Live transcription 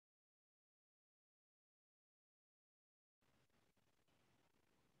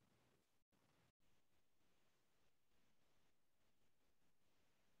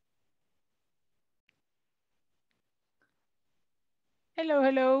Hello,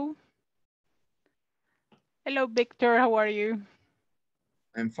 hello. Hello, Victor, how are you?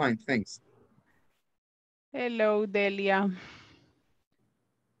 I'm fine, thanks. Hello, Delia.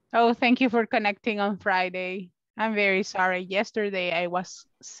 Oh, thank you for connecting on Friday. I'm very sorry. Yesterday I was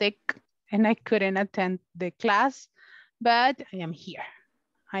sick and I couldn't attend the class, but I am here.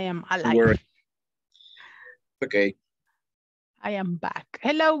 I am Don't worry. alive. Okay. I am back.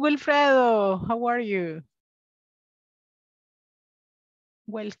 Hello, Wilfredo. How are you?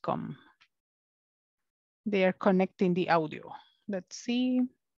 Welcome. They are connecting the audio. Let's see.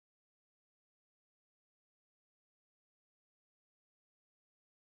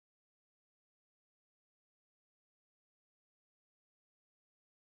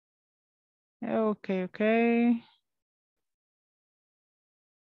 Okay, okay.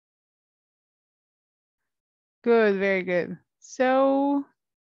 Good, very good. So,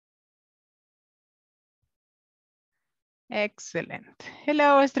 excellent.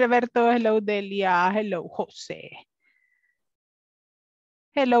 Hello, Estreberto. Hello, Delia. Hello, Jose.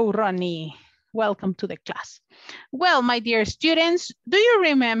 Hello, Ronnie. Welcome to the class. Well, my dear students, do you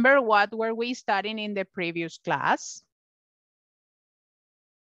remember what were we studying in the previous class?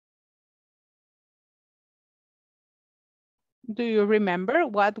 Do you remember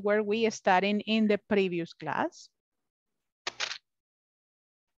what were we studying in the previous class?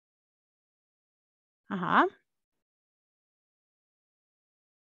 Ajá.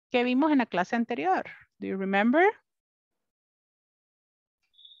 ¿Qué vimos en la clase anterior? Do you remember?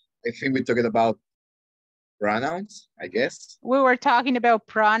 I think we talked about pronouns, I guess. We were talking about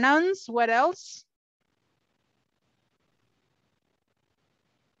pronouns. What else?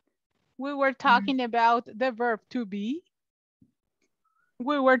 We were talking about the verb to be.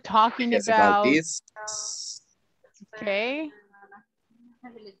 We were talking Yes, about about... this. Okay.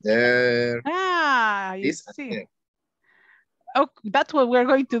 There. You This. see. Oh, that's what we're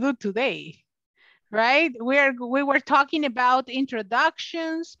going to do today, right? We were talking about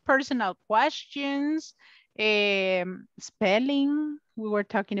introductions, personal questions, spelling. We were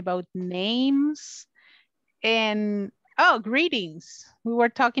talking about names and, oh, greetings. We were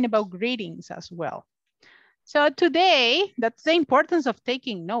talking about greetings as well. So today, that's the importance of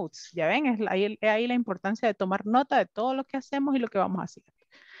taking notes. Ya ven, ahí la importancia de tomar nota de todo lo que hacemos y lo que vamos a hacer.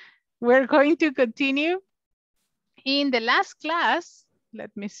 We're going to continue. In the last class,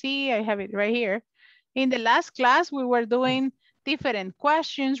 let me see, I have it right here. In the last class, we were doing different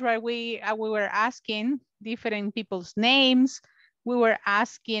questions, right? We were asking different people's names. We were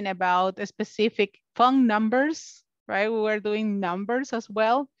asking about specific phone numbers, right? We were doing numbers as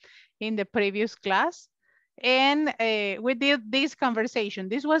well in the previous class. And we did this conversation.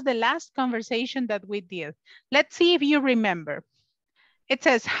 This was the last conversation that we did. Let's see if you remember. It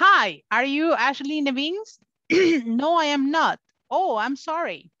says, hi, are you Ashley Nevins? No, I am not. Oh, I'm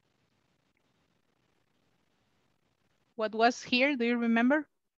sorry. What was here? Do you remember?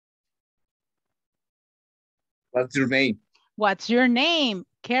 What's your name? What's your name?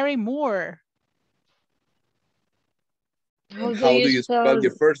 Carrie Moore. And how do you spell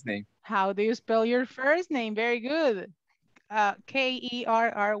your first name? How do you spell your first name? Very good. Kerry.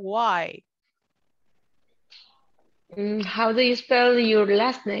 How do you spell your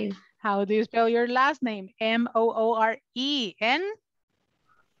last name? How do you spell your last name? Moore. And?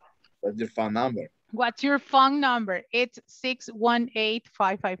 What's your phone number? What's your phone number? It's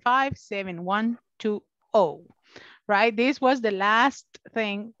 618-555-7120. Right? This was the last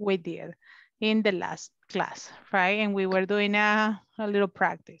thing we did in the last class, right? And we were doing a little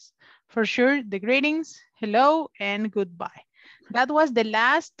practice. For sure, the greetings, hello, and goodbye. That was the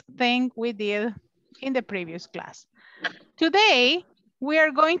last thing we did in the previous class. Today, we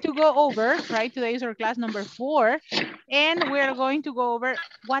are going to go over, right? Today is our class number 4, and we are going to go over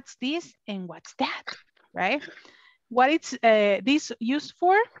what's this and what's that, right? What is this used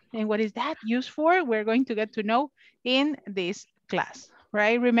for and what is that used for? We're going to get to know in this class,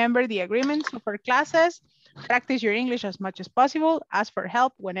 right? Remember the agreements of our classes. Practice your English as much as possible. Ask for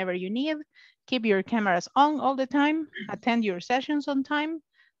help whenever you need. Keep your cameras on all the time. Attend your sessions on time.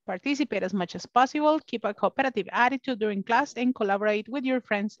 Participate as much as possible. Keep a cooperative attitude during class and collaborate with your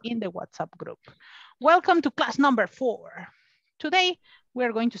friends in the WhatsApp group. Welcome to class number 4. Today,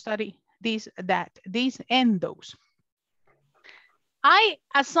 we're going to study this, that, these, and those. I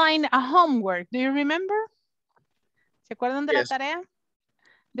assigned a homework. Do you remember? ¿Se acuerdan de la tarea?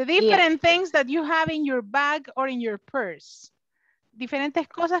 The different things that you have in your bag or in your purse. Diferentes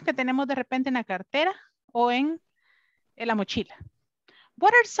cosas que tenemos de repente en la cartera o en la mochila.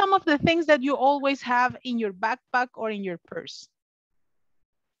 What are some of the things that you always have in your backpack or in your purse?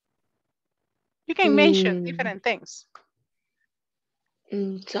 You can mention different things.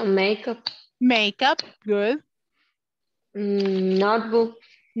 Some makeup. Makeup, good. Notebook.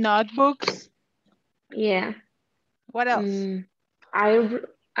 Notebooks. Yeah. What else?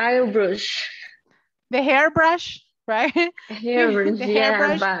 Airbrush. The hairbrush, right? Hairbrush, The yeah,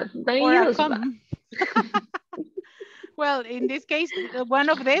 hairbrush but don't or a use that. comb. Well, in this case, one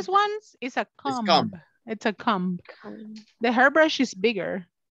of these ones is a It's comb. comb. It's a comb. The hairbrush is bigger.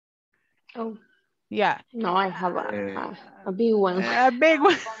 Oh, Yeah. no, I have a big one. A big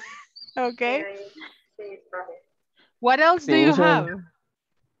one. Okay. What else do you have?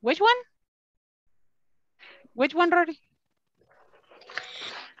 Which one? Which one, Rory?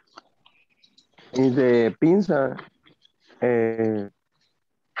 Is the pinza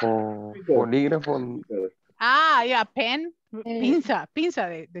o bolígrafo. Ah, yeah, pen. Pinza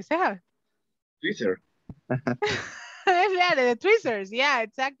de ceja. Twitter. Yeah, the tweezers. Yeah,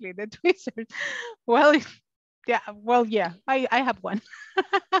 exactly. The tweezers. Well, yeah, I have one.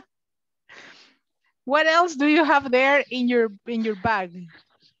 What else do you have there in your bag?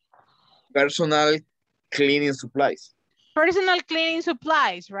 Personal cleaning supplies. Personal cleaning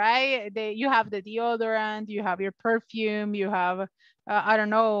supplies, right? You have the deodorant, you have your perfume, you have, I don't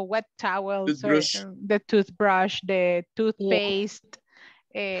know, wet towels, Toothbrush. or the toothbrush, the toothpaste.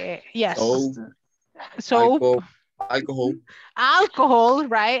 Yes. Soap. Alcohol,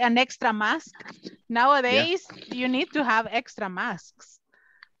 right? An extra mask. Nowadays, you need to have extra masks.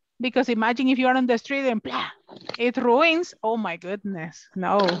 Because imagine if you're on the street and blah, it ruins. Oh my goodness.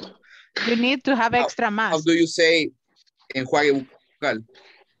 No. You need to have extra masks. How do you say enjuague bucal?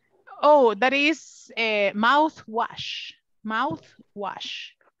 Oh, that is mouthwash.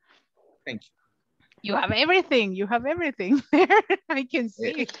 Mouthwash. Thank you. You have everything. You have everything there. I can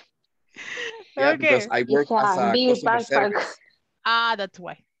see. Yeah, Okay. because I work as a customer service. Ah, that's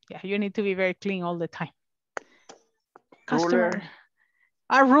why. Yeah, you need to be very clean all the time. Ruler.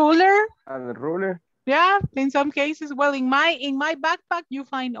 A ruler. And a ruler. Yeah, in some cases. Well, in my backpack, you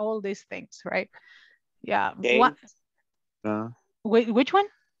find all these things, right? Yeah. What? Which one?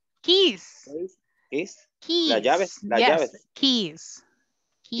 Keys. Keys. Keys. Las llaves. Las llaves. Keys.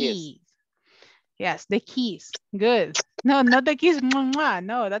 Yes, the keys. Good. No, not the keys.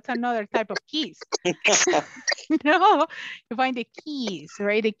 No, that's another type of keys. No, you find the keys,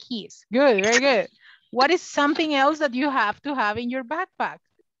 right? The keys. Good, very good. What is something else that you have to have in your backpack?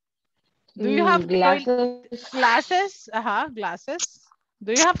 Do you have glasses? Glasses? Glasses.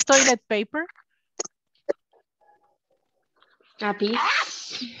 Do you have toilet paper? A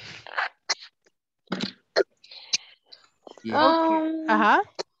piece. Okay.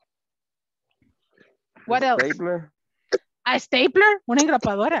 What else? Stapler. A stapler? Una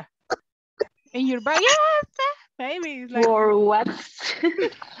engrapadora. In your bag? Yeah, maybe. It's like, for what?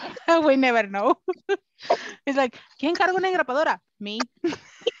 we never know. It's like, ¿quién carga una engrapadora? Me.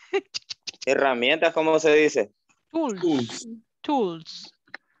 Herramientas, ¿cómo se dice? Tools.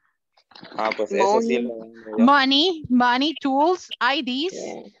 Ah, pues eso sí. Money, tools, IDs,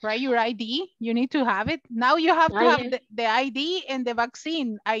 right? Your ID, you need to have it. Now you have to have the ID and the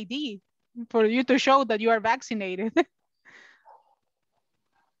vaccine ID for you to show that you are vaccinated.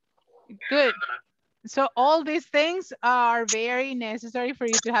 Good. So all these things are very necessary for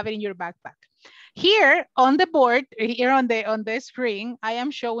you to have it in your backpack. Here on the board, here on the screen, I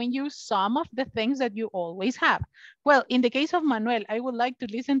am showing you some of the things that you always have. Well, in the case of Manuel, I would like to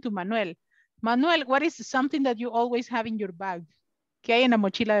listen to Manuel. Manuel, what is something that you always have in your bag? ¿Qué hay en la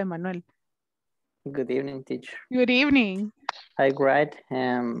mochila de Manuel? Good evening, teacher. Good evening. I write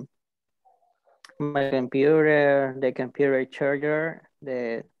my computer, the computer charger,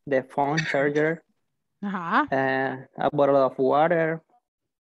 the phone charger, a bottle of water,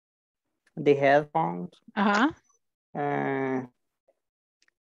 the headphones,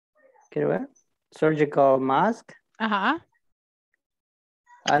 surgical mask,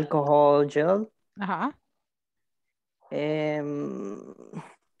 alcohol gel. I'm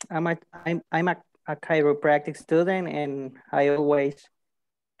a chiropractic student, and I always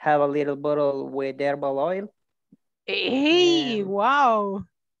have a little bottle with herbal oil. Hey, wow.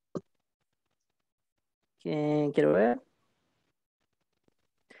 Quiero ver.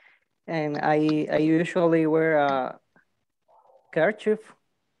 And I usually wear a kerchief,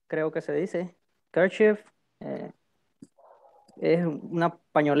 creo que se dice. Kerchief. Es una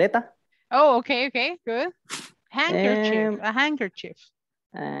pañoleta. Oh, okay, good. Handkerchief, a handkerchief.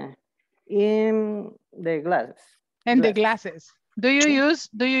 In the glasses. And the glasses. Do you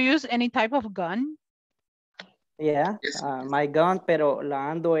use any type of gun? Yeah, my gun, pero la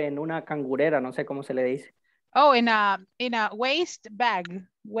ando en una cangurera, no sé cómo se le dice. Oh, in a waist bag.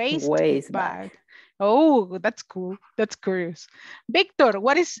 Waist bag. Oh, that's cool. That's curious. Victor,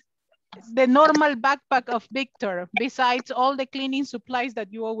 what is the normal backpack of Victor besides all the cleaning supplies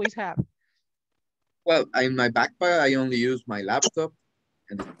that you always have? Well, in my backpack, I only use my laptop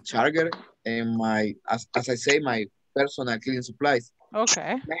and the charger and my, as I say, my personal cleaning supplies.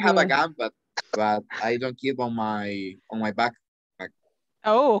 Okay. I have a Good. gun, but I don't keep on my backpack.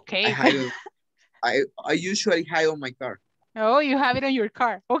 Oh, I okay. hide it. I usually hide on my car. Oh, you have it on your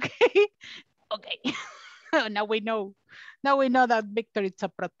car. Okay. Okay. Now we know. Now we know that Victor is a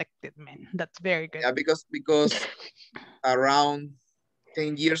protected man. That's very good. Yeah, because around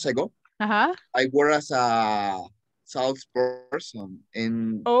 10 years ago, Uh-huh. I worked as a salesperson,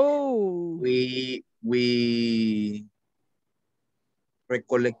 and Oh, we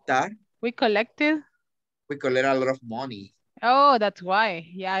recolectar we collected. we collect a lot of money. Oh, that's why.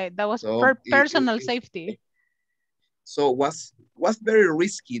 Yeah, that was So for personal safety. so was very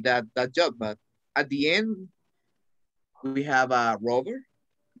risky that job, but at the end we have a rover. We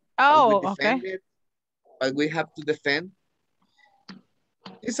Oh, okay. defend it, but we have to defend.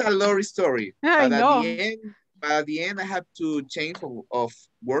 It's a long story, I but know. at the end I have to change of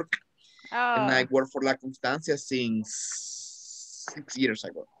work, and I work for La Constancia since 6 years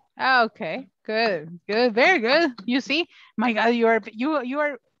ago. Okay, good, good, very good. You see, my God, you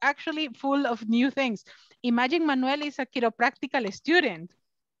are actually full of new things. Imagine Manuel is a chiropractical student.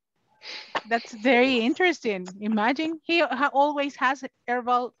 That's very interesting. Imagine he always has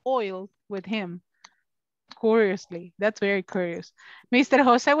herbal oil with him. Curiously, that's very curious. Mr.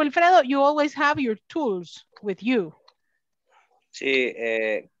 Jose Wilfredo, you always have your tools with you. Sí,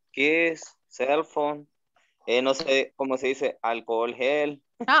 keys, cell phone, no sé cómo se dice, alcohol gel,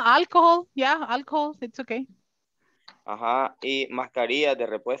 Alcohol, yeah, alcohol, it's okay. ajá, y mascarillas de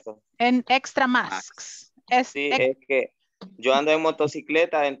repuesto. And extra masks. Sí, es que yo ando en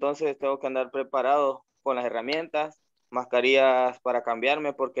motocicleta, entonces tengo que andar preparado con las herramientas, mascarillas para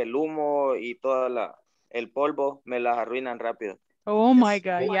cambiarme porque el humo y todo el polvo me las arruinan rápido. Oh my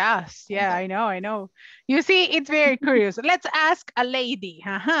God, yes, yeah, I know. You see, it's very curious. Let's ask a lady.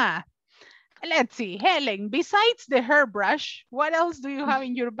 Let's see, Helen, besides the hairbrush, what else do you have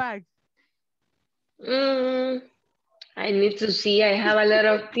in your bag? I need to see. I have a lot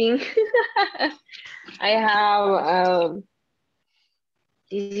of things. I have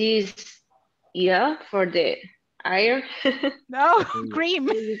this is for the iron. No, cream.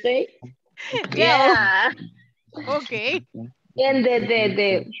 Did you say? Yeah. Yeah. Okay. And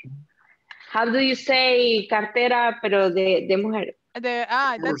the how do you say cartera pero de mujer?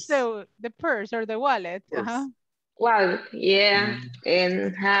 That's the purse or the wallet. Well, yeah,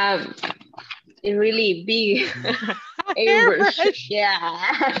 and have a really big airbrush.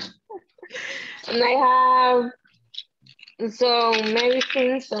 Yeah. And I have some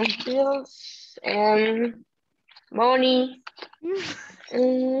medicine, some pills, and money,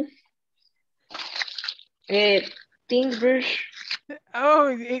 toothbrush.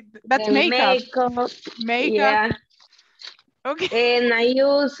 Oh, that's makeup. Makeup. Yeah. Okay. And I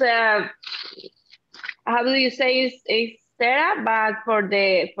use how do you say it's Sarah, but for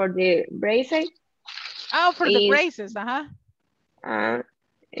the braces. Oh, for the braces,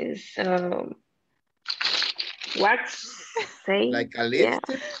 Is wax say like a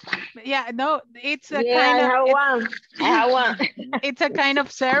lipstick? Yeah, no, it's a kind of I have one. It's a kind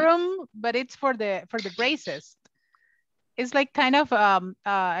of serum, but it's for the braces. It's like kind of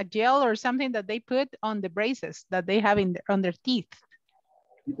a gel or something that they put on the braces that they have on their teeth.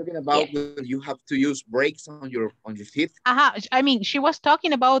 You're talking about when you have to use brakes on your teeth? I mean, she was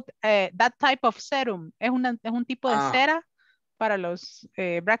talking about that type of serum. Es un tipo de cera para los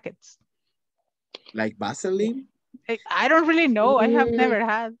brackets. Like Vaseline? I don't really know. I have never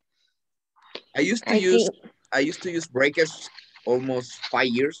had. I used to use breakers almost 5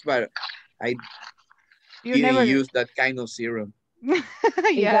 years, but I didn't use that kind of serum.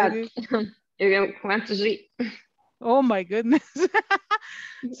 Yeah. You want to see? Oh my goodness.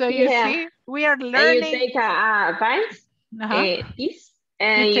 So you see, we are learning. And you take a pants, piece,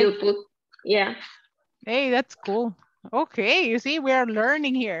 and you put, Hey, that's cool. Okay, you see, we are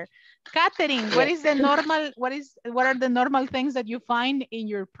learning here. Catherine, what is the normal, what are the normal things that you find in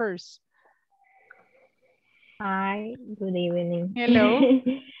your purse? Hi, good evening. Hello.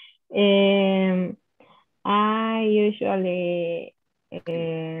 I usually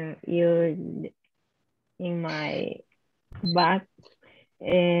use in my bag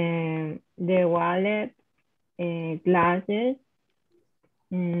the wallet, glasses,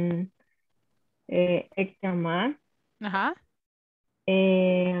 extra mask,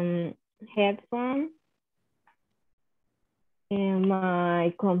 headphones,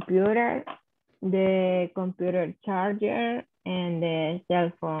 my computer, the computer charger, and the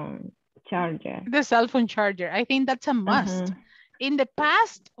cell phone charger. The cell phone charger. I think that's a must. In the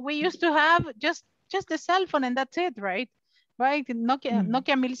past, we used to have just the cell phone and that's it, right? Right? Nokia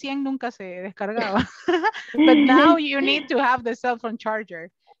 1100 nunca se descargaba. But now you need to have the cell phone charger.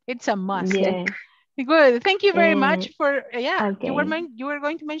 It's a must. Yeah. Good. Thank you very much for, yeah. Okay. You were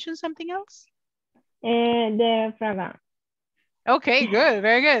going to mention something else? The program. Okay, good.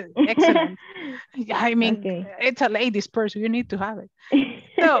 Very good. Excellent. Yeah, I mean, Okay. it's a ladies' purse. You need to have it.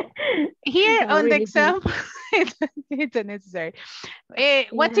 So here on the example, it's unnecessary.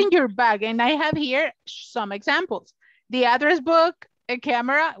 What's in your bag? And I have here some examples. The address book, a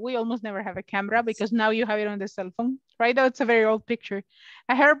camera. We almost never have a camera because now you have it on the cell phone, right? That's a very old picture.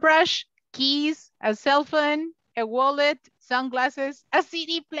 A hairbrush, keys, a cell phone, a wallet, sunglasses, a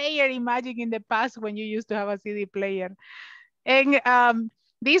CD player. Imagine in the past when you used to have a CD player. And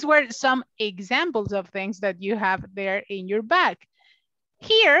these were some examples of things that you have there in your bag.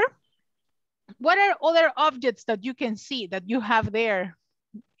 Here, what are other objects that you can see that you have there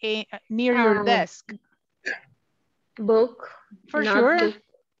near your desk? Book. For notebook. sure.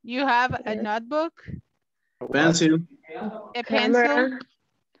 You have a notebook. Pencil. A pencil.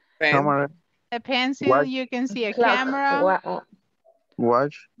 Camera. A pencil. Watch. You can see a Clock. camera.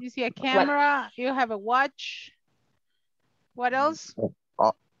 Watch. You see a camera. You have a watch. What else?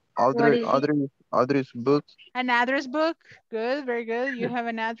 Address book. An address book. Good, very good. You have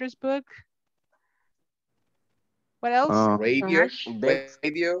an address book. What else? Radio. Desk.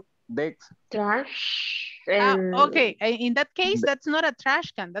 Radio. Desk. Trash. Okay, in that case, that's not a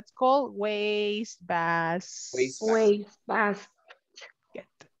trash can. That's called waste basket.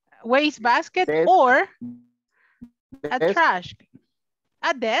 Waste basket Desk. or a Desk. trash.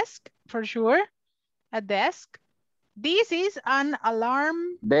 A desk, for sure. A desk. This is an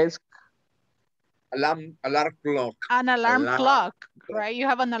alarm. Desk. Alarm clock. An alarm clock, right? You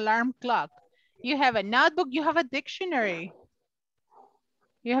have an alarm clock. You have a notebook. You have a dictionary.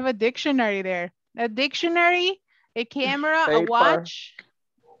 You have a dictionary there. A dictionary, a camera, Paper. a watch.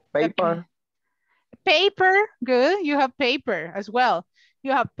 Paper. Paper, good. You have paper as well.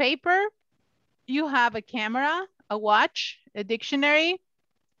 You have paper. You have a camera, a watch, a dictionary,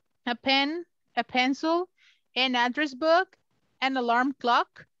 a pen, a pencil, an address book, an alarm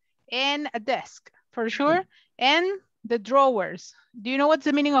clock, and a desk for sure. And the drawers. Do you know what's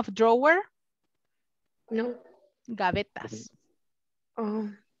the meaning of drawer? No. Gavetas. Oh.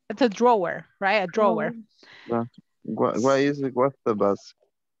 It's a drawer, right? A drawer. What's the bus?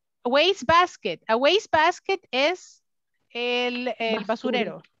 A waste basket. A waste basket es el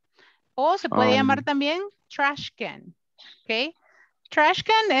basurero. O se puede llamar también trash can. ¿Ok? Trash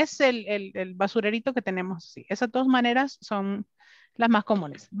can es el basurerito que tenemos. Sí, esas dos maneras son las más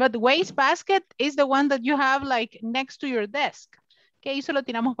comunes. But waste basket is the one that you have like next to your desk. Que ahí solo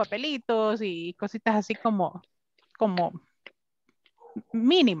tiramos papelitos y cositas así como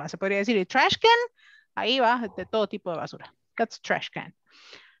mínimas, se podría decir. Y trash can, ahí va de todo tipo de basura. That's trash can.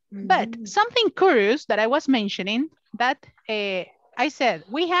 But something curious that I was mentioning that I said,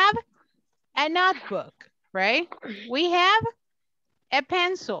 we have a notebook, right? We have a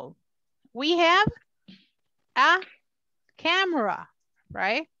pencil. We have a camera,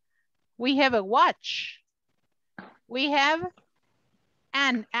 right? We have a watch. We have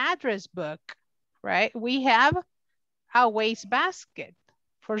an address book, right? We have a waste basket.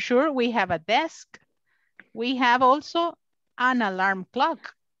 For sure, we have a desk. We have also an alarm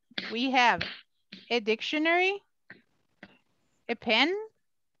clock. We have a dictionary, a pen,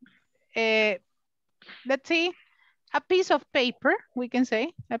 let's see, a piece of paper, we can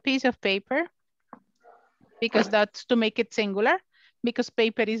say, a piece of paper, because that's to make it singular, because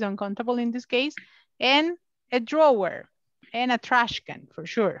paper is uncountable in this case, and a drawer, and a trash can, for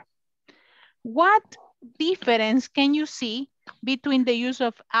sure. What difference can you see between the use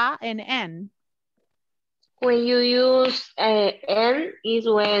of a and an? When you use N is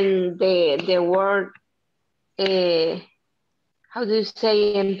when the word, how do you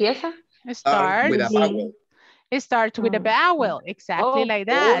say empieza? Starts with a vowel. It starts with a vowel, exactly like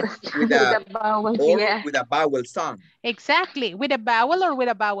that. With a vowel, or yeah. with a vowel sound. Exactly, with a vowel or with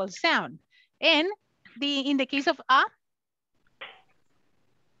a vowel sound. And in the case of a,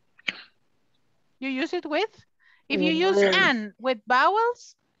 you use it with? If you use an with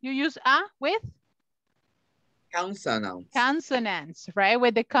vowels, you use a with? Consonants. Consonants, right?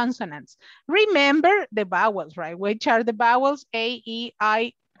 With the consonants. Remember the vowels, right? Which are the vowels? A, E,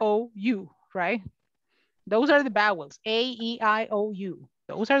 I, O, U, right? Those are the vowels. A, E, I, O, U.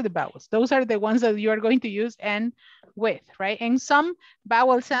 Those are the vowels. Those are the ones that you are going to use and with, right? And some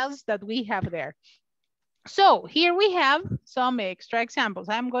vowel sounds that we have there. So here we have some extra examples.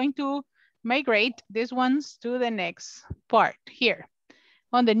 I'm going to migrate these ones to the next part here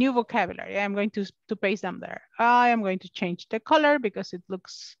on the new vocabulary. I'm going to paste them there. I am going to change the color because it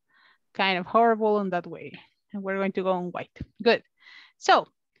looks kind of horrible in that way. And we're going to go on white. Good. So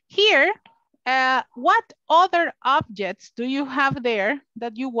here, what other objects do you have there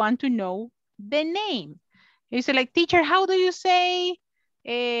that you want to know the name? You say like, teacher, how do you say,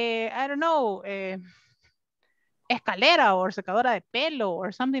 I don't know, escalera or secadora de pelo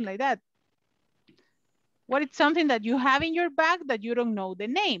or something like that? What is something that you have in your bag that you don't know the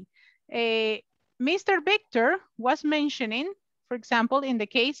name? Mr. Victor was mentioning, for example, in the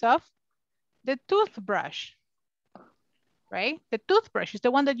case of the toothbrush, right? The toothbrush is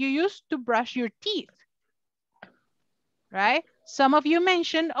the one that you use to brush your teeth, right? Some of you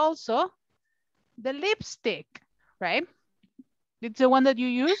mentioned also the lipstick, right? It's the one that you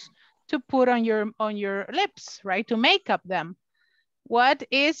use to put on your lips, right? To make up them. What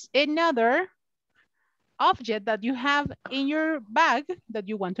is another object that you have in your bag that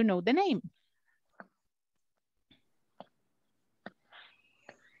you want to know the name?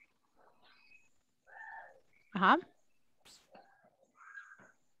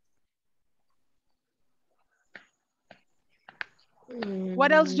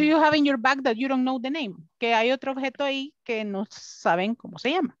 What else do you have in your bag that you don't know the name? Que hay otro objeto ahí que no saben cómo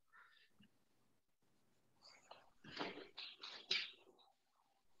se llama.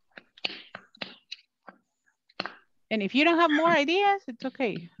 And if you don't have more ideas, it's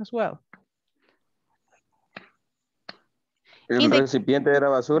okay as well. ¿El recipiente de la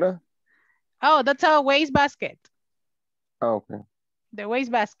basura? Oh, that's a waste basket. Oh, okay. The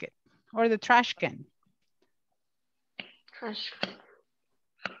waste basket or the trash can. Trash.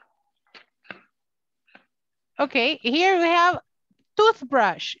 Okay, here we have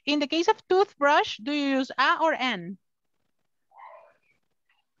toothbrush. In the case of toothbrush, do you use A or N?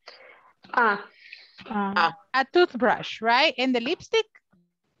 A toothbrush, right? And the lipstick?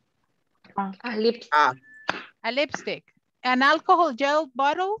 A lipstick. A lipstick. An alcohol gel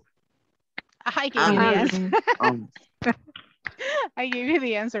bottle? I gave you the answer. I gave you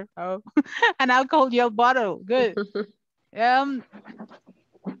the answer. Oh, an alcohol gel bottle. Good. A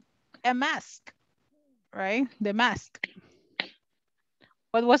mask, right? The mask.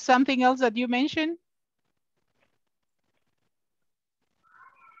 What was something else that you mentioned?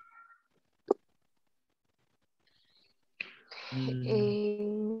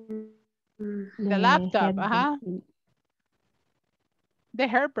 The laptop, The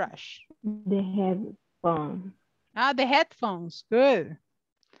hairbrush. The headphone. The headphones, good.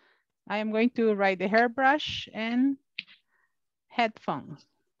 I am going to write the hairbrush and headphones.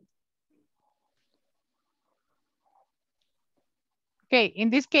 Okay, in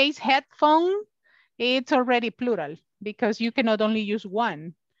this case, headphone, it's already plural because you cannot only use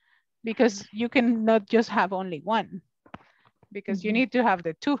one because you cannot just have only one because you need to have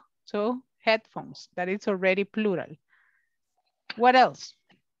the two. So headphones, that is already plural. What else?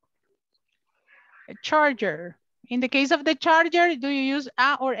 A charger. In the case of the charger, do you use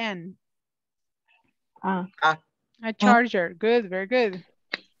A or N? A charger, good, very good.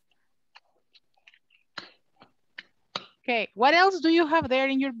 Okay, what else do you have there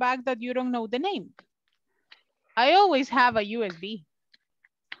in your bag that you don't know the name? I always have a USB.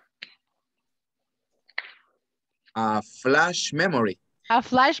 A flash memory. A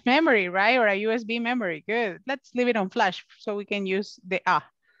flash memory, right? Or a USB memory, good. Let's leave it on flash so we can use the A,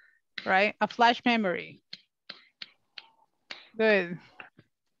 right? A flash memory. Good.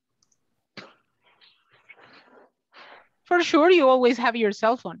 For sure, you always have your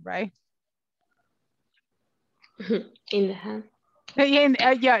cell phone, right? In the hand.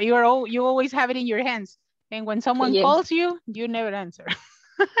 Yeah, you always have it in your hands. And when someone calls you, you never answer.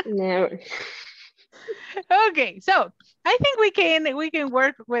 Never. Okay, so I think we can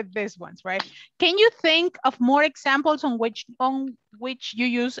work with these ones, right? Can you think of more examples on which you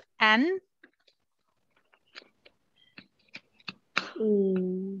use an?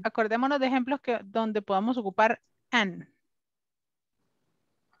 Acordémonos de ejemplos donde podamos ocupar an.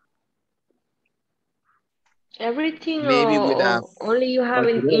 Everything Maybe or, with a, only you have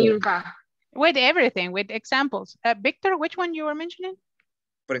in your bag? With everything, with examples. Victor, which one you were mentioning?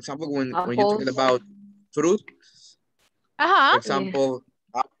 For example, when you're talking about fruit, for example,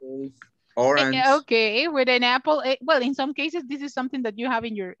 apples, orange. Okay, with an apple. Well, in some cases, this is something that you have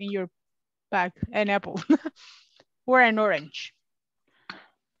in your bag, an apple or an orange.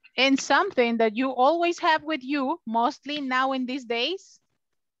 And something that you always have with you, mostly now in these days,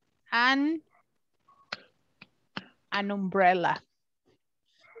 an An umbrella.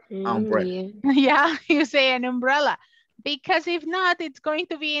 Umbrella. Yeah, you say an umbrella. Because if not, it's going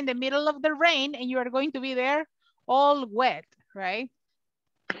to be in the middle of the rain and you are going to be there all wet, right?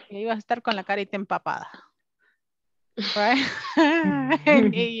 Y vas a estar con la carita empapada. Right?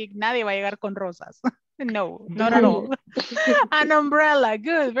 y nadie va a llegar con rosas. No, not at all. An umbrella,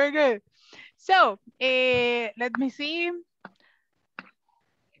 good, very good. So, let me see.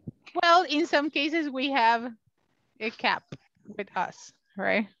 Well, in some cases we have a cap with us,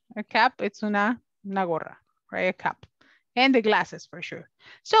 right? A cap, it's una gorra, right? A cap. And the glasses for sure.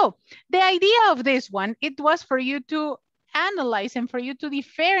 So the idea of this one, it was for you to analyze and for you to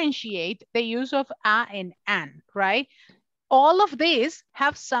differentiate the use of a and an, right? All of these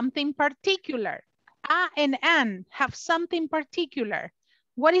have something particular. A and an have something particular.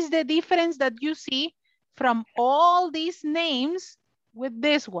 What is the difference that you see from all these names with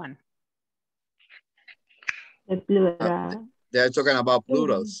this one? The plural. They're talking about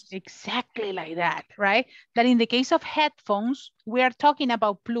plurals. Exactly like that, right? That in the case of headphones, we are talking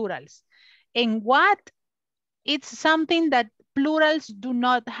about plurals. And what? It's something that plurals do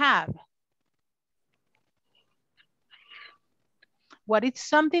not have. What is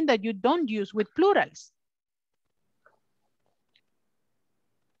something that you don't use with plurals?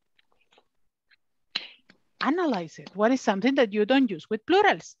 Analyze it. What is something that you don't use with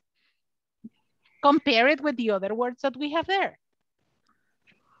plurals? Compare it with the other words that we have there.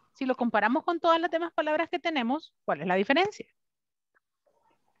 Si lo comparamos con todas las demás palabras que tenemos, ¿cuál es la diferencia?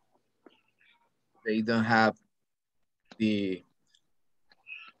 They don't have the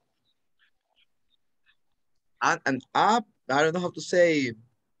I don't know how to say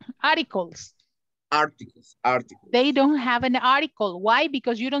Articles. Articles. They don't have an article. Why?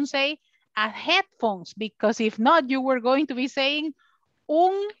 Because you don't say a headphones. Because if not, you were going to be saying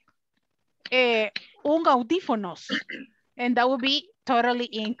un audífonos. And that would be totally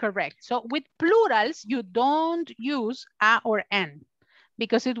incorrect. So with plurals, you don't use a or an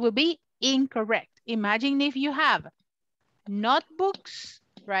because it will be incorrect. Imagine if you have notebooks,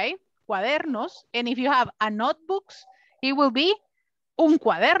 right? Cuadernos. And if you have a notebooks, it will be un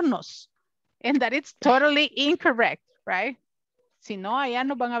cuadernos. And that it's totally incorrect, right? Si no, allá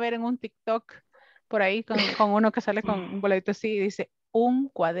nos van a ver en un TikTok por ahí con uno que sale con un boleto así y dice un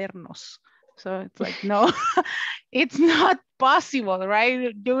cuadernos. So it's like, no, it's not possible,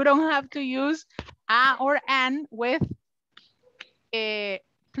 right? You don't have to use a or an with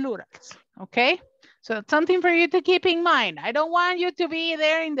plurals, okay? So it's something for you to keep in mind. I don't want you to be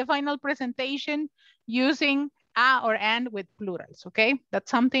there in the final presentation using a or an with plurals, okay?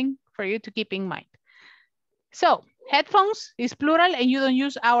 That's something for you to keep in mind. So headphones is plural and you don't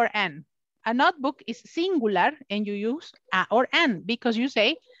use a or an. A notebook is singular and you use a or an because you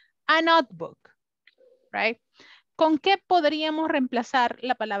say a notebook, right? ¿Con qué podríamos reemplazar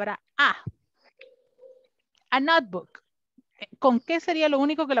la palabra a? A notebook. ¿Con qué sería lo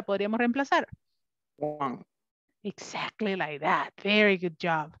único que la podríamos reemplazar? One. Exactly like that. Very good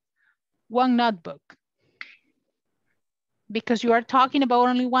job. One notebook. Because you are talking about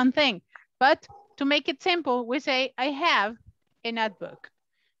only one thing. But to make it simple, we say, I have a notebook,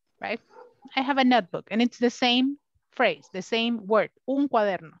 right? I have a notebook, and it's the same phrase, the same word, un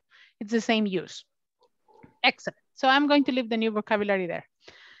cuaderno. It's the same use. Excellent. So I'm going to leave the new vocabulary there.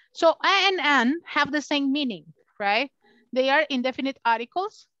 So a and an have the same meaning, right? They are indefinite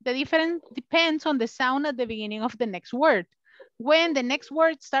articles. The difference depends on the sound at the beginning of the next word. When the next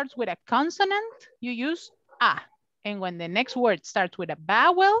word starts with a consonant, you use a. And when the next word starts with a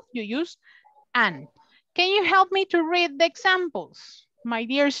vowel, you use an. Can you help me to read the examples? My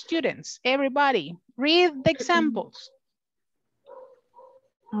dear students, everybody, read the examples.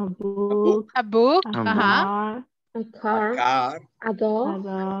 A book. A book, A uh-huh. A car. A dog.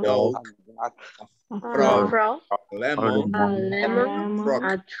 A dog, a frog, Frog. lemon, A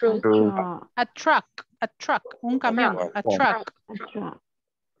lemon. truck, A truck. A truck, un camión, a truck. A truck.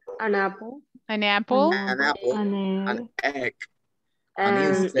 An apple. An apple, an apple, an egg, an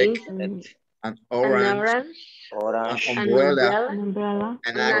An insect, insect. an An orange, orange. an An umbrella, An umbrella.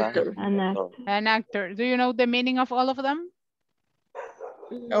 an An actor. actor. An actor. an actor. Do you know the meaning of all of them?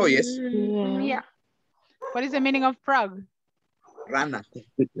 Oh, yes. Yeah. What is the meaning of frog? Rana.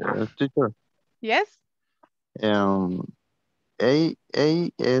 Teacher, Yes? A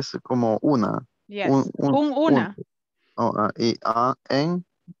es como una. Yes. Una. Y A, en,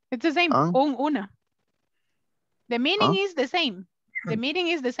 It's the same. an. Una. The meaning Huh? is the same. The meaning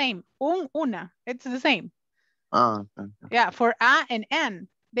is the same. Una. It's the same. Okay. Yeah, for a and an.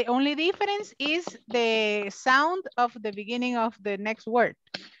 The only difference is the sound of the beginning of the next word,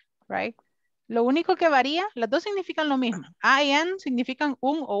 right? Lo único que varía, las dos significan lo mismo. A y an significan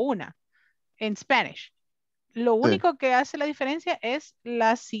un o una en Spanish. Lo único que hace la diferencia es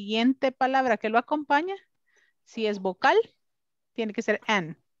la siguiente palabra que lo acompaña. Si es vocal, tiene que ser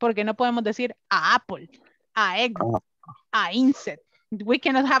an, porque no podemos decir a apple, a egg, a insect. We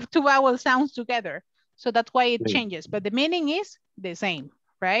cannot have two vowel sounds together. So that's why it changes. But the meaning is the same,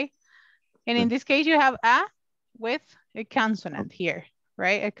 right? And in this case, you have a with a consonant here,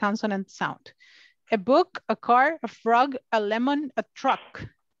 right? A consonant sound. A book, a car, a frog, a lemon, a truck,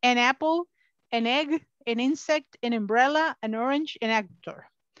 an apple, an egg, an insect, an umbrella, an orange, an actor.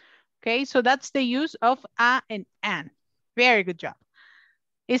 Okay, so that's the use of a and an. Very good job.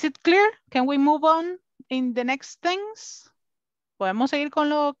 Is it clear? Can we move on in the next things? ¿Podemos seguir con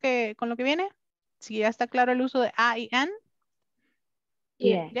lo que viene? Si ya está claro el uso de a y an.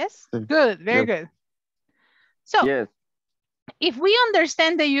 Yeah. Yes? Good, very good. So, Yes. if we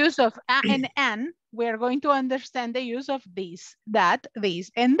understand the use of a and an, we are going to understand the use of these, that,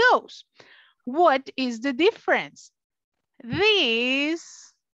 these, and those. What is the difference?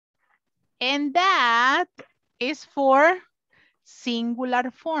 This and that is for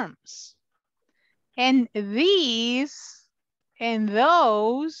singular forms. And these and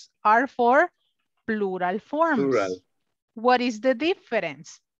those are for plural forms. Plural. What is the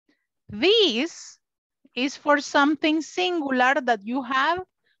difference? This is for something singular that you have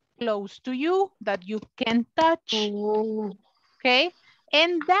close to you, that you can touch. Okay?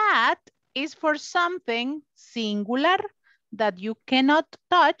 And that is for something singular that you cannot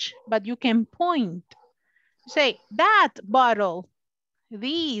touch, but you can point. Say, that bottle,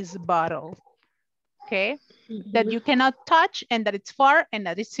 this bottle. Okay? That you cannot touch and that it's far and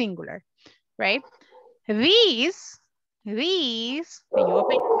that is singular, right? These, and you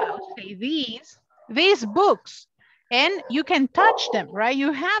open your mouth, say these books, and you can touch them, right?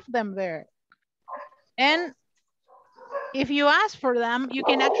 You have them there. And if you ask for them, you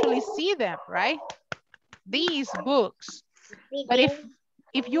can actually see them, right? These books. But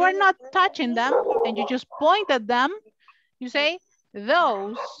if you are not touching them and you just point at them, you say,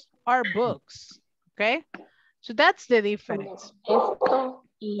 those are books, okay? So that's the difference. Esto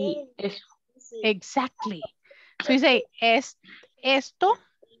y eso. Exactly. So you say, esto,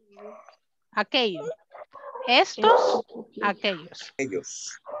 aquello. Estos, aquellos. Ellos.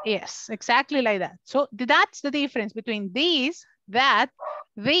 Yes, exactly like that. So that's the difference between these, that,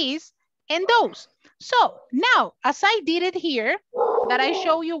 these, and those. So now, as I did it here, that I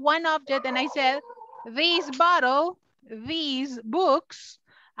show you one object and I said, this bottle, these books,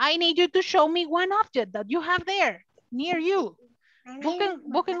 I need you to show me one object that you have there, near you.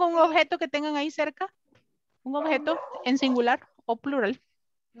 Busquen un objeto que tengan ahí cerca, un objeto en singular o plural,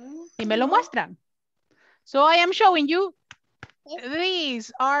 y me lo muestran. So I am showing you,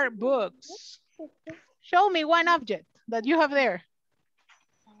 these are books. Show me one object that you have there.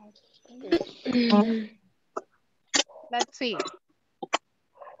 Let's see.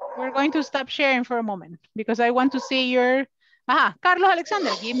 We're going to stop sharing for a moment because I want to see your... Carlos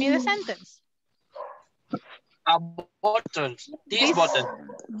Alexander, give me the sentence. A bottle. This bottle.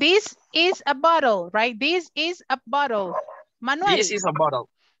 This is a bottle, right? This is a bottle. Manuel. This is a bottle.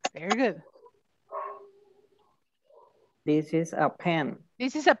 Very good. This is a pen.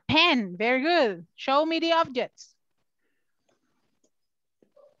 This is a pen. Very good. Show me the objects.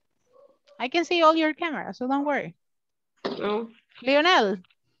 I can see all your cameras, so don't worry. No. Lionel.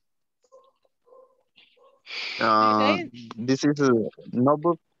 This is a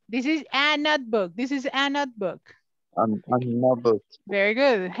notebook. This is a notebook. This is a notebook. A notebook. Very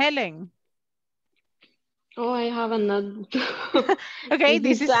good. Helen. Oh, I have a notebook. Okay,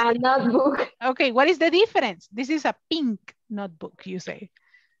 this is a notebook. Okay, what is the difference? This is a pink notebook, you say.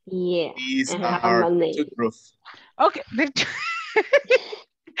 Yeah. These are toothbrush. Okay.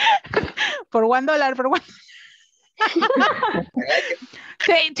 For $1, for $1.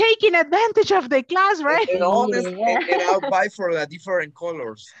 Taking advantage of the class, right? And I'll buy for the different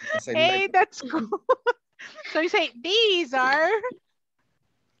colors. Hey, that's cool. So you say, these are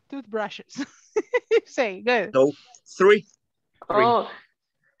toothbrushes. Say, good. No, three. Oh.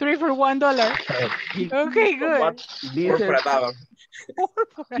 3 for $1. Okay, good. This is $4.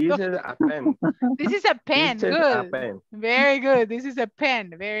 This is a pen. This is a pen. This is Good. a pen. Very good. This is a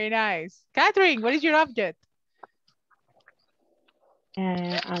pen. Very nice. Catherine, what is your object?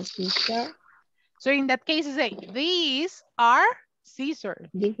 A scissor. So in that case, you say, these are scissors.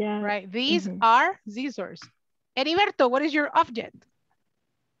 These are, right? These are scissors. Heriberto, what is your object?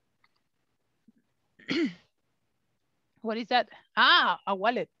 What is that? Ah, a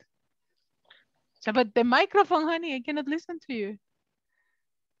wallet. So, but the microphone, honey, I cannot listen to you.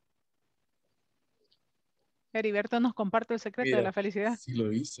 Heriberto nos comparte el secreto de la felicidad. Sí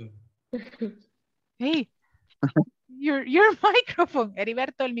lo hizo. Hey, your microphone.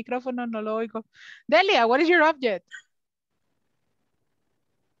 Heriberto, el micrófono no lo oigo. Delia, what is your object?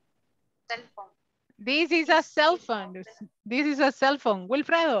 Cell phone. This is a cell phone. This is a cell phone.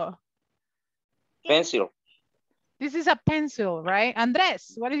 Wilfredo. Pencil. This is a pencil, right?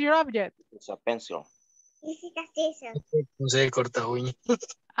 Andres, what is your object? It's a pencil. This is a scissors. No sé, corta uña.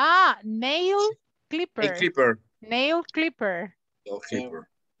 Ah, nail clipper. A clipper. Nail clipper. A clipper.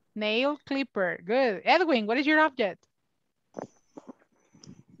 Nail clipper. Good. Edwin, what is your object?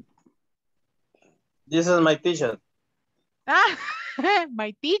 This is my t-shirt. Ah,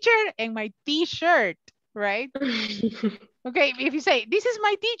 my teacher and my t-shirt, right? Okay, if you say, this is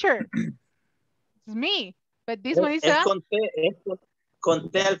my teacher, it's me. But this one is a... Con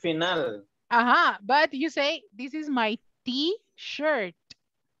T al final. But you say, this is my t-shirt,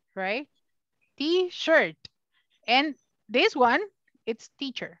 right? T-shirt. And this one, it's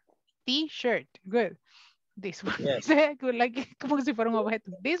teacher. T-shirt. Good. This one Yes. is good, like como si fuera un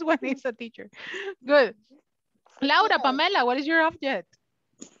objeto. This one is a teacher. Good. Laura, Pamela, what is your object?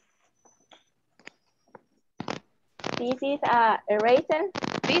 This is a eraser.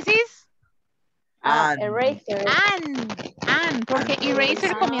 This is Eraser. an, porque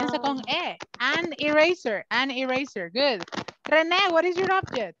eraser comienza con E. An eraser. Good. Rene, what is your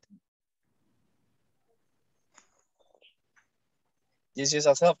object? This is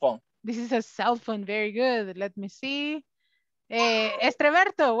a cell phone. This is a cell phone. Very good. Let me see.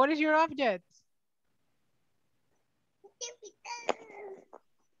 Estreberto, what is your object?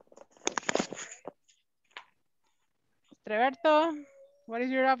 Estreberto, what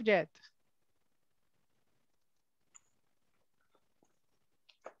is your object?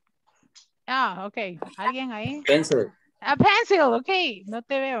 Ah, okay. ¿Alguien ahí? Pencil. A pencil, okay. No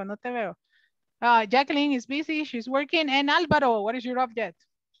te veo. Jacqueline is busy, she's working. And Álvaro, what is your object?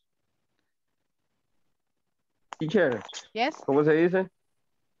 Teacher. Yes? ¿Cómo se dice?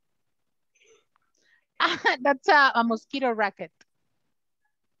 That's a mosquito racket.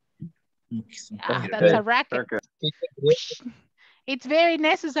 That's a racket. It's very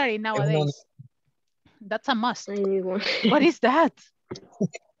necessary nowadays. That's a must. What is that?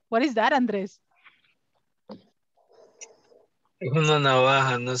 What is that, Andres? Una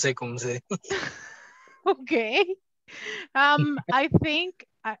navaja, no sé cómo se. Okay. I think,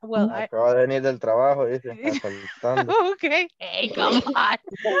 well, Acaba de venir del trabajo, dice. Asaltando. Okay. Hey, come on.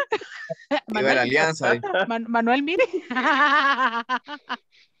 Manuel, alianza. Manuel, mire.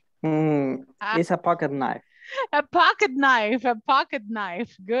 It's a pocket knife. A pocket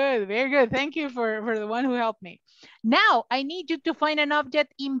knife. Good, very good. Thank you for the one who helped me. Now, I need you to find an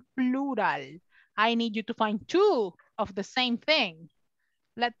object in plural. I need you to find two of the same thing.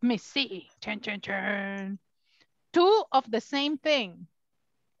 Let me see. Turn. Two of the same thing.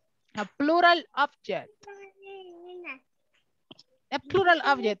 A plural object. A plural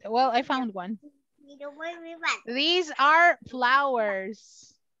object. Well, I found one. These are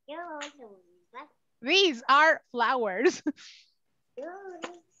flowers. These are flowers.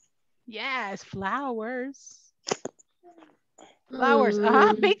 Yes, flowers. Flowers.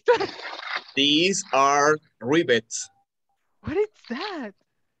 Victor. These are rivets. What is that?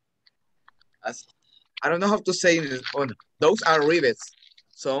 I don't know how to say this. Oh, those are rivets.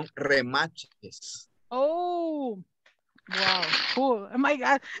 Son remaches. Oh, wow, cool. Oh my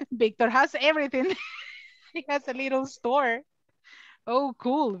God, Victor has everything. He has a little store. Oh,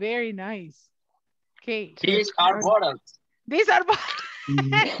 cool, very nice. Okay. These are bottles. These are 3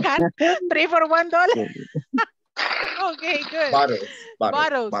 for $1. Okay, good.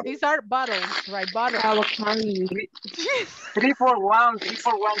 Bottles. These are bottles, right? Bottles. 3 for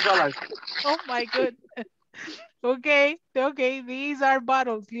 $1. Oh my goodness. Okay. These are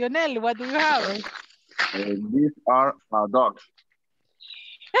bottles. Lionel, what do you have? These are dogs.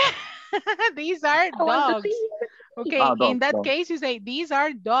 These are dogs. Okay, in that dogs. case, you say these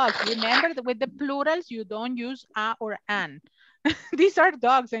are dogs. Remember that with the plurals, you don't use a or an. These are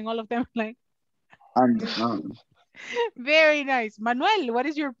dogs, and all of them like. Very nice. Manuel, what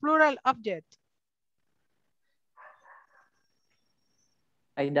is your plural object?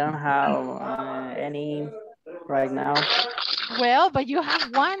 I don't have any right now. Well, but you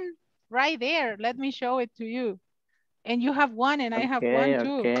have one right there. Let me show it to you. And you have one and I have one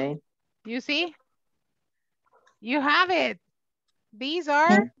too. Okay. You see? You have it. These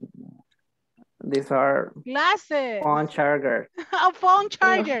are glasses. Phone chargers. Phone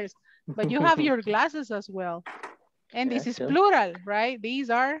chargers. But you have your glasses as well. And this is plural, right? These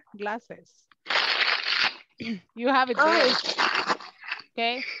are glasses. You have it there.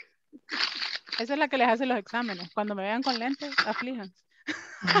 Okay. Esa es la que les hace los exámenes. Cuando me vean con lentes, aflijan.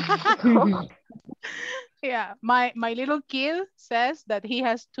 Yeah, my little kid says that he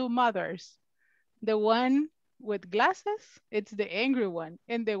has two mothers. The one with glasses, it's the angry one.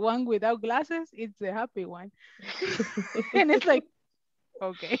 And the one without glasses, it's the happy one. And it's like,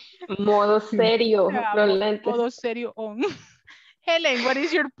 okay. Modo serio. Yeah, Los lentes. modo serio on. Helen, what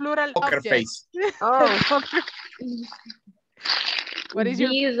is your plural Poker object? face. Oh, What is your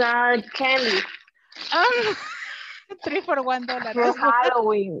these are candy 3 for $1? for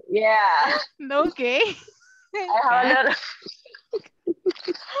Halloween. Yeah. Okay. I have a lot of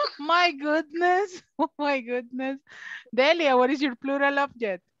My goodness. Oh my goodness. Delia, what is your plural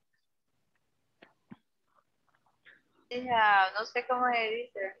object? No sé cómo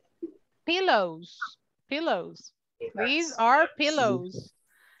se dice. Pillows. Pillows. These are pillows.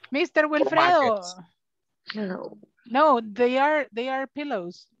 Mr. Wilfredo. no. No, they are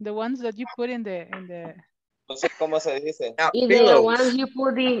pillows. The ones that you put in the No sé cómo se dice. Either the ones you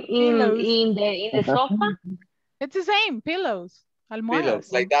put in the sofa. It's the same, pillows. Almohadas.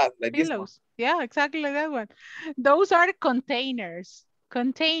 Pillows, like that, like this one. Pillows. Yeah, exactly like that one. Those are containers.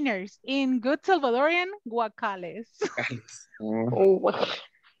 Containers. In good Salvadorian, guacales. Oh.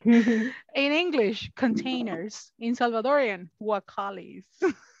 In English, containers. In Salvadorian, guacales.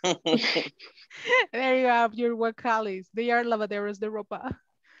 There you have your guacales. They are lavaderos de ropa.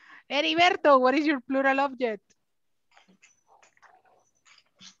 Heriberto, what is your plural object?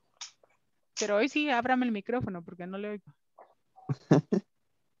 Pero hoy sí, ábrame el micrófono porque no le oigo.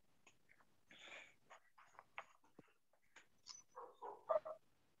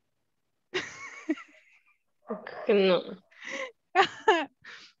 No.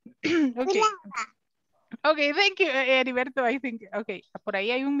 Okay. Okay, thank you, Heriberto. I think, okay, por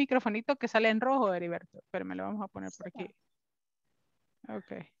ahí hay un microfonito que sale en rojo, Heriberto, pero me lo vamos a poner por aquí.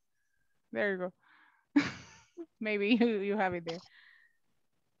 Okay, there you go. Maybe you have it there.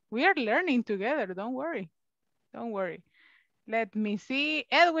 We are learning together, don't worry. Don't worry. Let me see.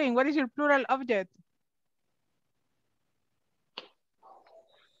 Edwin, what is your plural object?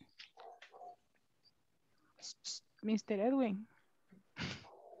 Mr. Edwin,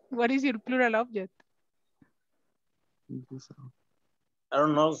 what is your plural object? I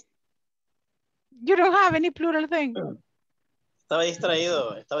don't know. You don't have any plural thing. Estaba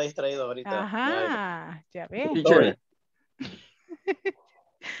distraído ahorita. Ajá, ya ves. Teacher.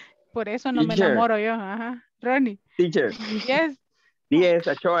 Por eso no me Teacher. enamoro yo. Ajá. Ronnie. Teacher. Yes. Yes,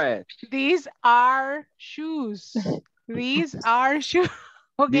 a choice. These are shoes. These are shoes.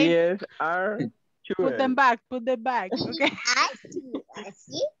 Okay. Yes, are choice. Put them back. Put them back. Okay.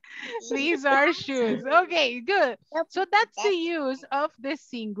 Así. These are shoes. Okay, good. So that's the use of the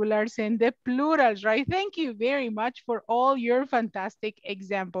singulars and the plurals, right? Thank you very much for all your fantastic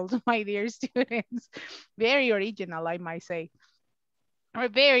examples, my dear students. Very original, I might say. Or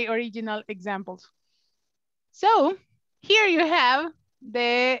very original examples. So here you have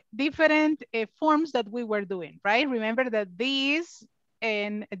the different forms that we were doing, right? Remember that these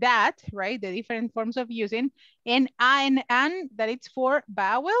and that, right? The different forms of using, and a and an, that it's for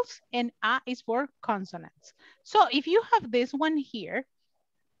vowels, and a is for consonants. So if you have this one here,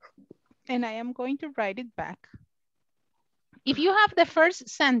 and I am going to write it back. If you have the first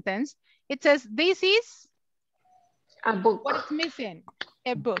sentence, it says, this is a book. What is missing?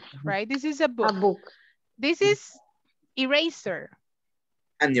 A book, right? This is a book. A book. This is eraser.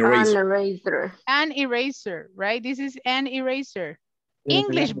 An eraser. An eraser. An eraser, right? This is an eraser.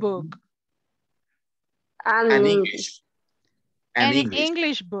 English book. An English. An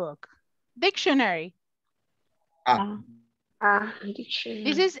English book. Dictionary. Dictionary.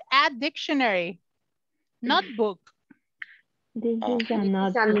 This is a dictionary. Notebook. This is a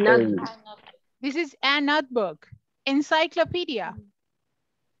notebook. This is a notebook. Encyclopedia.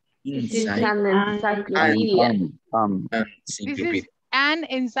 This is an encyclopedia. This is an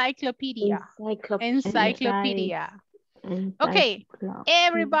encyclopedia. Encyclopedia. Okay,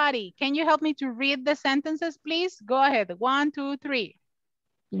 everybody, can you help me to read the sentences, please? Go ahead. 1, 2, 3.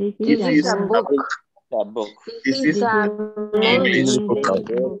 This is a book. This is an English book.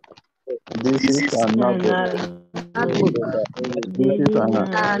 This is a notebook. This is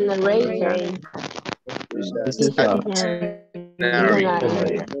an eraser. This is an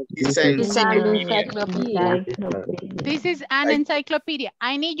encyclopedia. This is an encyclopedia.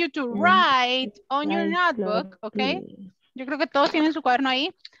 I need you to write on your notebook, okay? Yo creo que todos tienen su cuaderno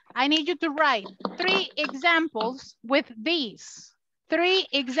ahí. I need you to write 3 examples with these. 3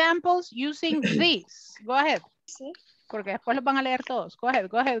 examples using these. Go ahead. Porque después los van a leer todos. Go ahead,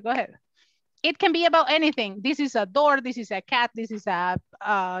 go ahead, go ahead. It can be about anything. This is a door, this is a cat, this is a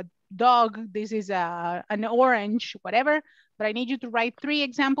dog, this is an orange, whatever. But I need you to write 3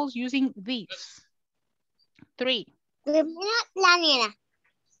 examples using these. 3. Primero la nena.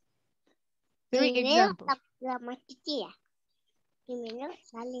 3 examples. La maquitilla. Primero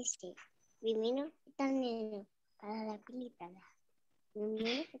sale este. Primero está negro para la pilita.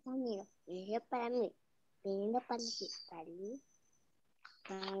 Primero está negro. Primero para mí. Primero para ti.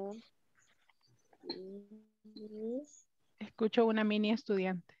 Escucho una mini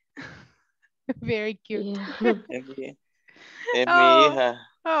estudiante. Very cute. Yeah. Es mi hija.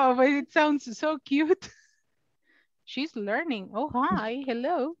 Oh, but it sounds so cute. She's learning. Oh, hi.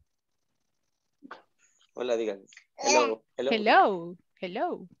 Hello. Hola, díganme. Hello. Hello.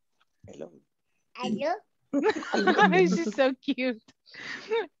 Hello. Hello. Hello. ¿Aló? She's so cute.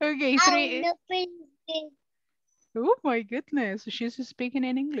 Okay, 3. Oh my goodness. She's speaking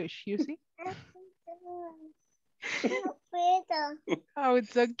in English, you see? Oh,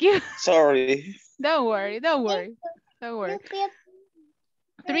 it's so cute. Sorry. Don't worry, don't worry. Don't worry.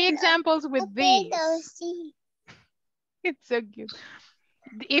 3 examples with these. It's so cute.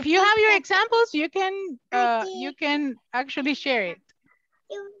 If you have your examples, you can actually share it.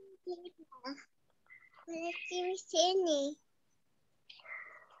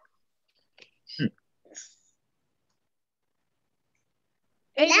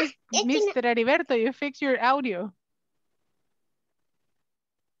 Hey, Mr. Heriberto, you fix your audio.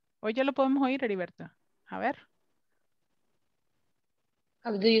 Hoy ya lo podemos oír, Heriberto. A ver.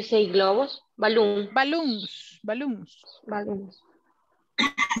 How do you say globos? Balloon. Balloons. Balloons. Balloons.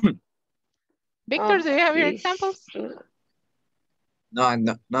 Victor, do you have your examples? No,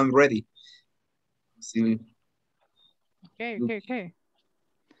 I'm ready. See. Okay.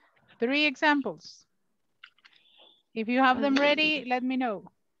 3 examples. If you have them ready, let me know.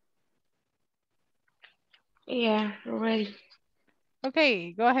 Yeah, ready.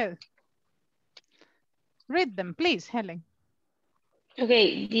 Okay, go ahead. Read them, please, Helen.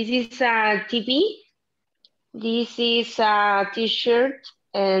 Okay, this is a TV. This is a t-shirt.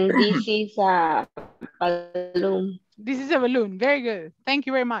 And this is a balloon. This is a balloon. Very good. Thank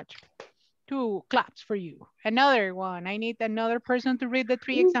you very much. 2 claps for you. Another one. I need another person to read the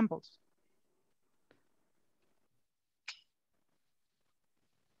 3 examples.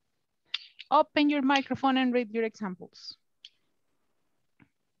 Open your microphone and read your examples.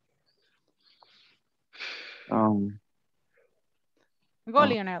 Go,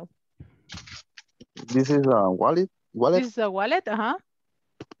 Lionel. This is a wallet. This is a wallet,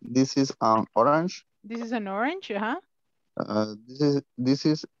 This is an orange. This is an orange, This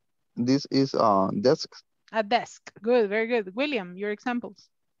is a desk. A desk. Good, very good. William, your examples.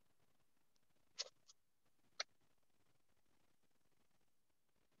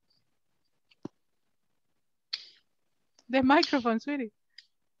 The microphone, sweetie.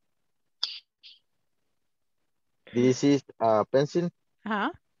 This is a pencil.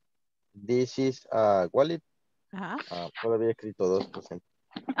 This is a wallet. Todavía he escrito 2%.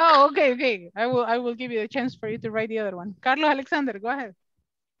 Oh, okay. I will give you the chance for you to write the other one. Carlos Alexander, go ahead.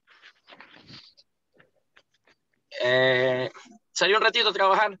 Salí un ratito a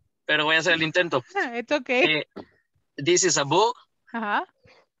trabajar, pero voy a hacer el intento. It's okay. This is a book.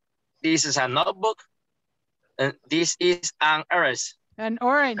 This is a notebook. And this is an eraser. An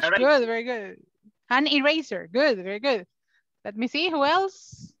orange. Good, very good. An eraser. Good, very good. Let me see, who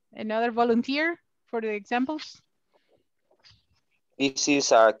else? Another volunteer for the examples. This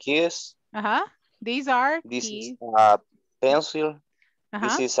is a keys. These are This keys. is a pencil.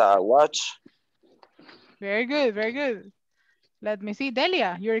 This is a watch. Very good, very good. Let me see,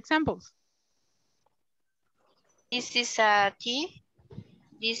 Delia, your examples. This is a tea.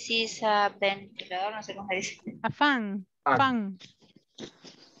 This is a ventilador, no sé cómo se dice. A fan. Fan.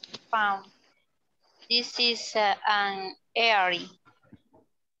 Fan. This is an airy.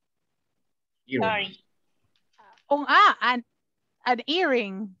 Oh, an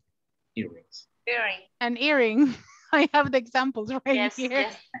earring. Earrings. Earring. An earring. I have the examples right here.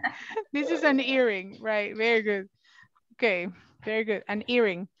 Yes. This is an earring, right? Very good. Okay, very good. An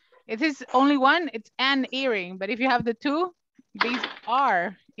earring. If it's only one, it's an earring. But if you have the 2, these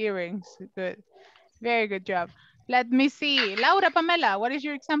are earrings. Good. Very good job. Let me see. Laura Pamela, what is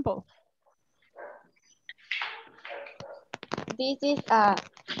your example? This is a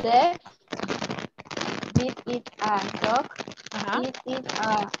desk. This is a dog. This is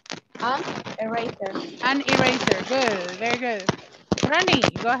an eraser. An eraser. Good. Very good. Ronnie,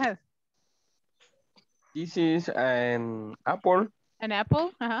 go ahead. This is an apple. An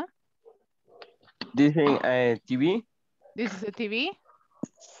apple. This is a TV. This is a TV.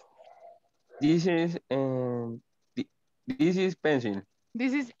 This is pencil.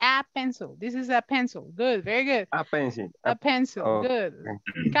 This is a pencil. This is a pencil. Good, very good. A pencil. A pencil, okay. good.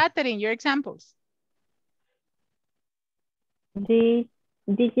 Catherine, your examples. This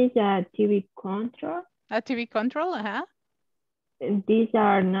is a TV control. A TV control, These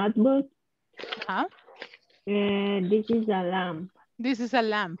are notebooks. Uh-huh. This is a lamp. This is a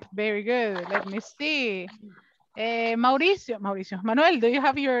lamp. Very good. Let me see. Manuel, do you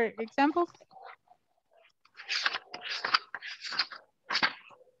have your examples?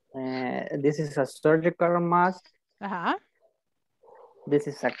 This is a surgical mask. Uh-huh. This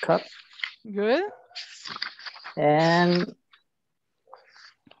is a cup. Good. And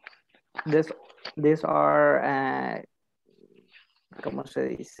these are, ¿cómo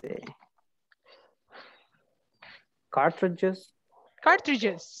se dice? Cartridges.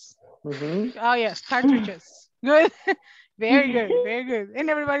 Cartridges. Mm-hmm. Oh yes, cartridges. Good. Very good, very good. And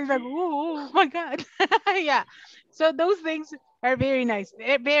everybody's like, oh my God. Yeah. So those things are very nice.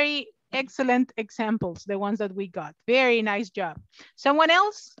 Very excellent examples, the ones that we got. Very nice job. Someone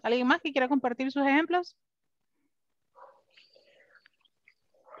else? ¿Alguien más que quiera compartir sus ejemplos?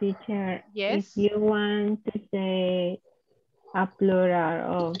 Teacher, yes. If you want to say a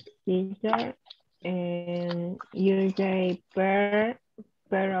plural of scissors, and you say pair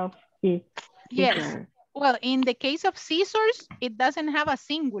of scissors. Yes. Well, in the case of scissors, it doesn't have a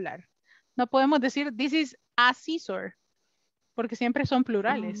singular. No podemos decir this is a scissor, porque siempre son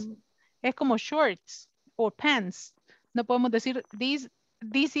plurales. Es como shorts o pants. No podemos decir this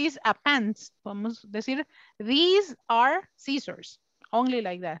is a pants. Podemos decir these are scissors. Only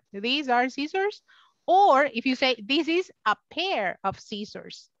like that. These are scissors. Or if you say this is a pair of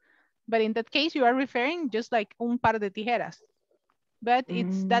scissors. But in that case, you are referring just like un par de tijeras. But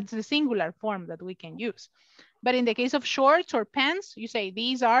that's the singular form that we can use. But in the case of shorts or pants, you say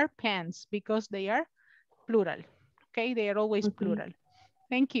these are pants because they are plural. Okay, they are always plural.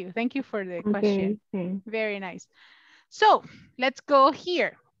 Thank you. Thank you for the question. Very nice. So let's go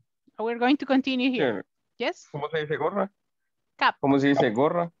here. We're going to continue here. Yes? ¿Cómo se dice gorra? Cap. ¿Cómo se dice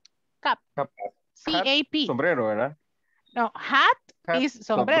gorra? Cap. C-A-P. Sombrero, ¿verdad? No, hat is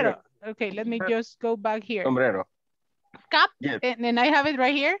sombrero. Okay, let me just go back here. Sombrero. Cap, and then I have it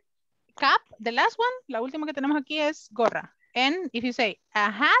right here. Cap, the last one, la última que tenemos aquí es gorra. And if you say a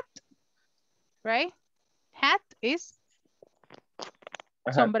hat, right? Hat is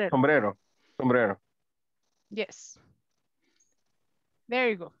sombrero. Sombrero. Yes. There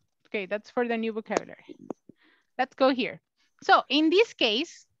you go. Okay, that's for the new vocabulary. Let's go here. So in this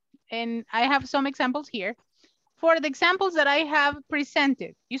case, and I have some examples here. For the examples that I have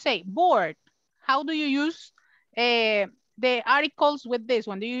presented, you say board. How do you use the articles with this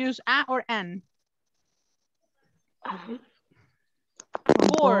one? Do you use a or an?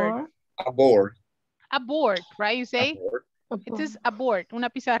 Board. A board. A board, right? You say it is a board,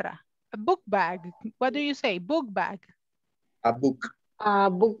 una pizarra. A book bag. What do you say? Book bag. A book. A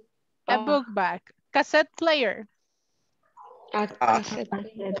book. A book bag. Cassette player. A cassette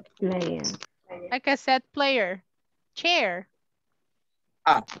player. A cassette player. Chair.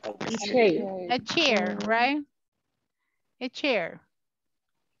 A chair. A chair, right? A chair.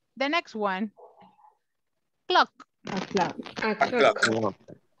 The next one. Clock. A clock. A clock.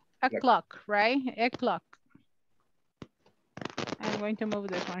 A clock, right? A clock. I'm going to move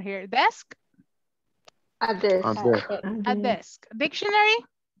this one here. Desk. A desk. A desk. Dictionary.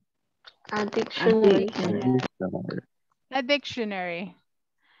 A dictionary. A dictionary.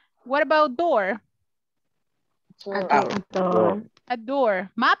 What about door? A door. A door.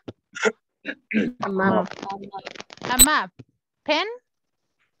 Map. A map. A map. Pen.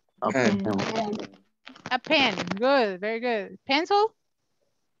 A pen. A pen. Good. Very good. Pencil.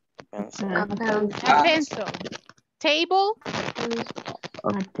 A pencil. Table.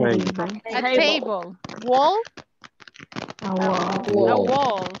 A table. A table. Wall. A wall. A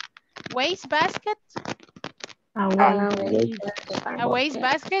wall. Waste basket. A wall. A waste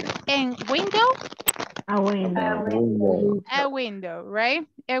basket. And window. A window. A window, right?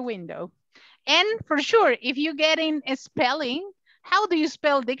 A window. And for sure, if you get in a spelling, how do you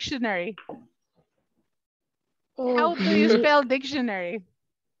spell dictionary? How do you spell dictionary?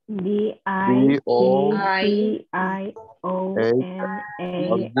 D-I-C-T-I-O-N-A-R-Y.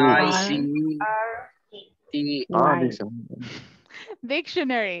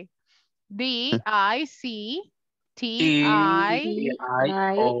 Dictionary. D-I-C-T-I-O-N-A-R-Y.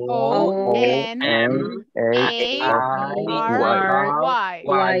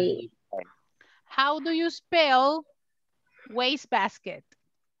 How do you spell wastebasket?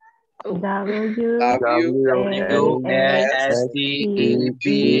 W-A-S-T-E-B-A-S-K-E-T.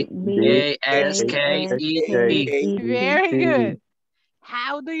 Very good.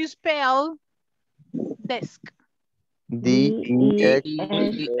 How do you spell desk? D-E-S-K.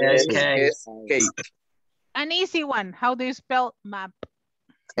 An easy one. How do you spell map?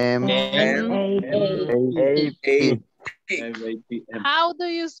 M-A-P. How do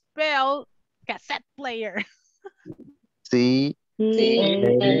you spell cassette player? Player.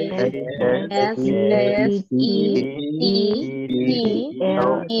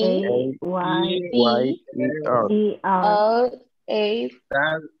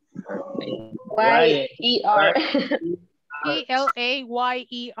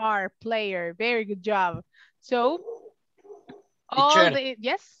 P-L-A-Y-E-R, player. Very good job. So, all Teacher. the,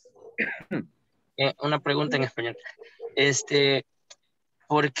 yes. Una pregunta en español.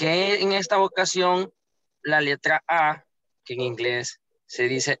 ¿Por qué en esta ocasión la letra A, que en inglés se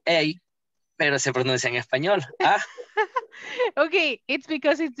dice A, pero se pronuncia en español? Ah. Okay, it's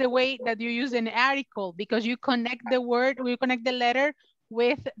because it's the way that you use an article, because you connect the word, you connect the letter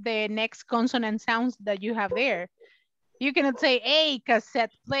with the next consonant sounds that you have there. You cannot say a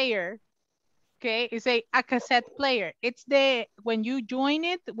cassette player. Okay, you say a cassette player. It's the, when you join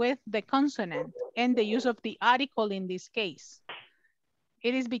it with the consonant and the use of the article in this case.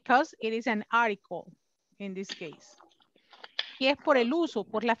 It is because it is an article in this case. Y es por el uso,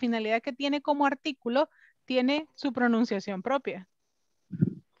 por la finalidad que tiene como artículo, tiene su pronunciación propia.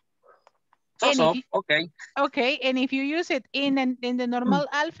 Okay. Okay, and if you use it in the normal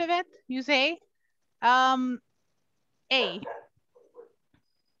alphabet, you say A.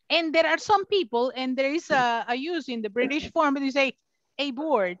 And there are some people, and there is a use in the British form, but you say a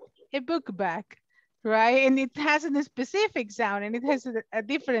board, a book bag, right? And it has a specific sound, and it has a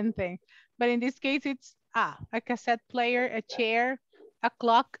different thing. But in this case, it's a cassette player, a chair, a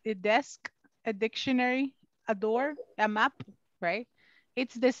clock, a desk, a dictionary, a door, a map, right?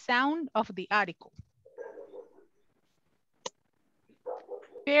 It's the sound of the article.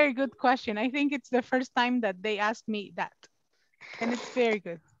 Very good question. I think it's the first time that they asked me that. And it's very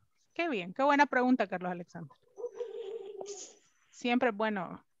good. Qué bien, qué buena pregunta, Carlos Alexander. Siempre es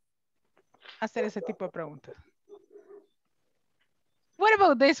bueno hacer ese tipo de preguntas. What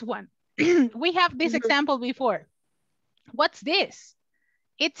about this one? We have this example before. What's this?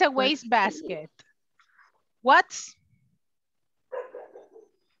 It's a waste basket. What's?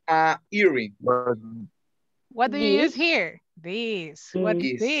 Earring. What do you use here? This. What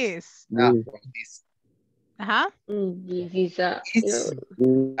is this? This. Ajá. This is a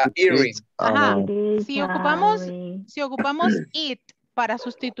earring. Ajá. Si ocupamos it para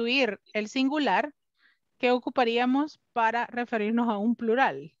sustituir el singular, ¿qué ocuparíamos para referirnos a un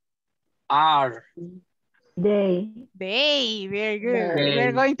plural? Are. They. They. Very good.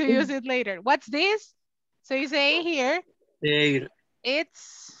 We're going to use it later. What's this? So you say here. They.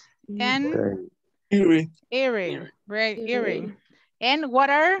 It's an earring. Earring. Right. Earring. And what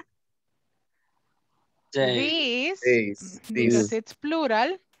are these? Because it's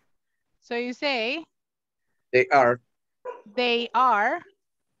plural. So you say. They are. They are.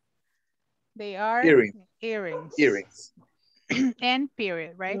 They are earrings. Earrings. And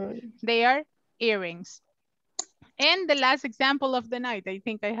period, right? They are earrings. And the last example of the night, I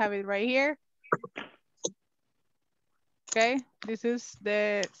think I have it right here. Okay, this is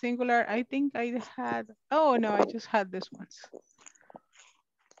the singular. I think I had, oh no, I just had this one.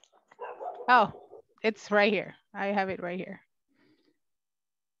 Oh, it's right here. I have it right here.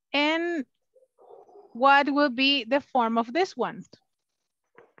 And what will be the form of this one?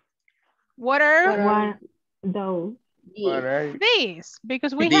 What are those? These,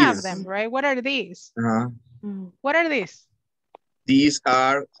 because we have them, right? What are these? What are these? These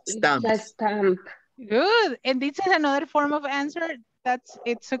are stamps. Good. And this is another form of answer.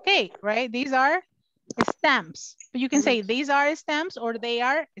 It's okay, right? These are stamps. But you can say these are stamps or they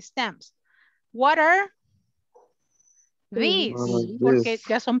are stamps. What are these? Porque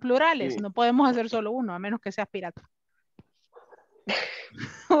ya son plurales. No podemos hacer solo uno, a menos que seas pirata.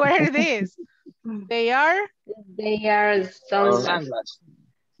 What are these? They are sunglasses.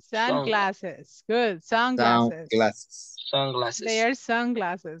 Sunglasses. Good. Sunglasses. Sunglasses. They are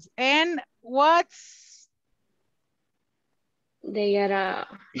sunglasses. And what's? They are.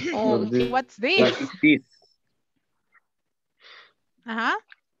 What's this? Uh-huh.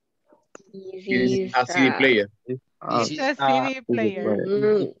 This is a CD player. It's a CD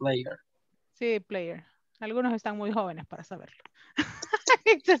player. CD player. Algunos están muy jóvenes para saberlo.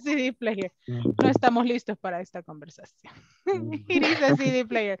 It's a CD player. No estamos listos para esta conversación. It is a CD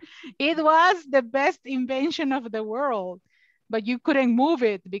player. It was the best invention of the world, but you couldn't move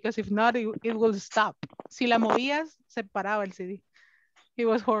it because if not, it will stop. Si la movías, se paraba el CD. It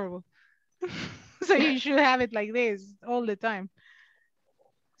was horrible. So you should have it like this all the time.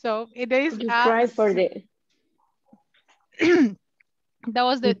 So it is. Try for the. That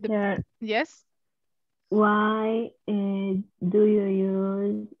was the yes. Why do you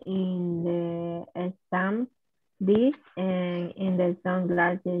use in the stamp this and in the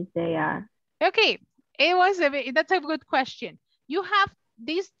sunglasses they are? Okay, that's a good question. You have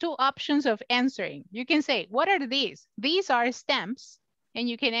these two options of answering. You can say, what are these? These are stamps, and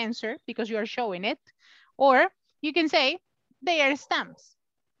you can answer because you are showing it. Or you can say, they are stamps.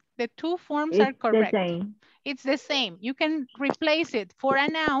 The two forms are correct. It's the same. You can replace it for a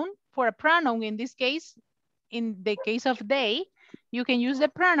noun, for a pronoun in this case. In the case of they, you can use the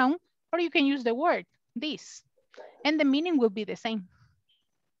pronoun or you can use the word, this. And the meaning will be the same.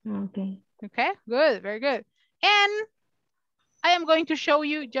 Okay. Okay, good, very good. And I am going to show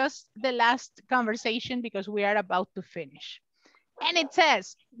you just the last conversation because we are about to finish. And it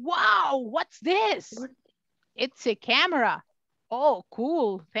says, wow, what's this? It's a camera. Oh,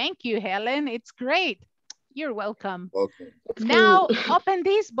 cool. Thank you, Helen. It's great. You're welcome. Okay. Now open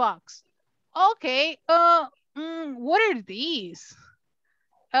this box. Okay, what are these?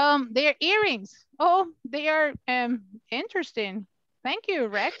 They're earrings. Oh, they are interesting. Thank you,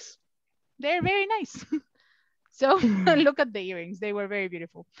 Rex. They're very nice. So look at the earrings. They were very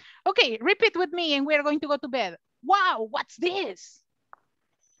beautiful. Okay, repeat with me and we're going to go to bed. Wow, what's this?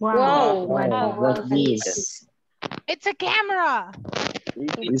 Wow, what's this? It's a camera.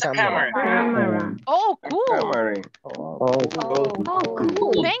 It's a camera. Oh, cool. Camera. Oh,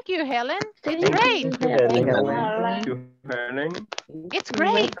 cool. Thank you, Helen. It's great. Thank you, Helen. It's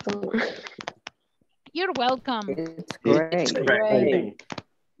great. You're welcome. It's great.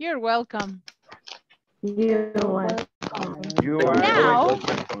 You're welcome. You're welcome. You are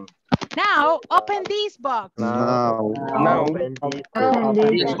welcome. Now open this box. Now, Open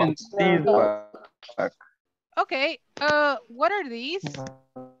this box. Okay, what are these?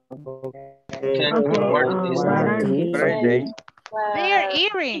 Okay, what are these? Birthday. They are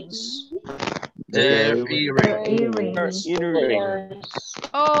earrings. They're Earrings.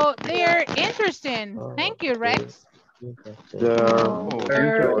 Oh, they are interesting. Thank you, Rex. They are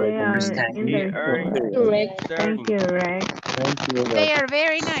Interesting. Thank you, Rex. They are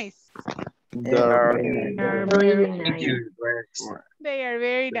very nice. They are very nice. They are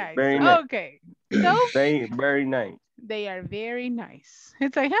very nice. Very nice. Okay, so They very nice. they are very nice.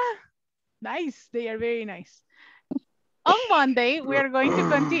 It's like, nice. They are very nice. On Monday, we are going to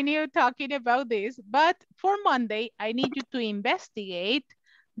continue talking about this, but for Monday, I need you to investigate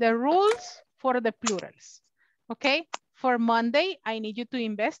the rules for the plurals, okay? For Monday, I need you to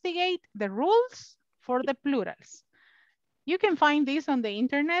investigate the rules for the plurals. You can find this on the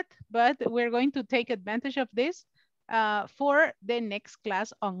internet, but we're going to take advantage of this for the next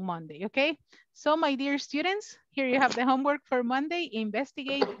class on Monday, okay? So my dear students, here you have the homework for Monday.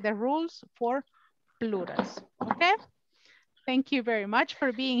 Investigate the rules for plurals, okay? Thank you very much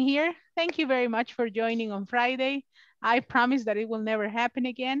for being here. Thank you very much for joining on Friday. I promise that it will never happen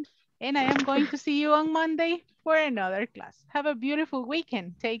again. And I am going to see you on Monday for another class. Have a beautiful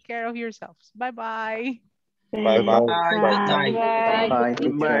weekend. Take care of yourselves. Bye-bye. Bye. Goodbye.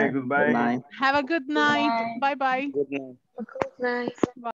 Good night. Have a good night. Bye-bye. Good night. Bye.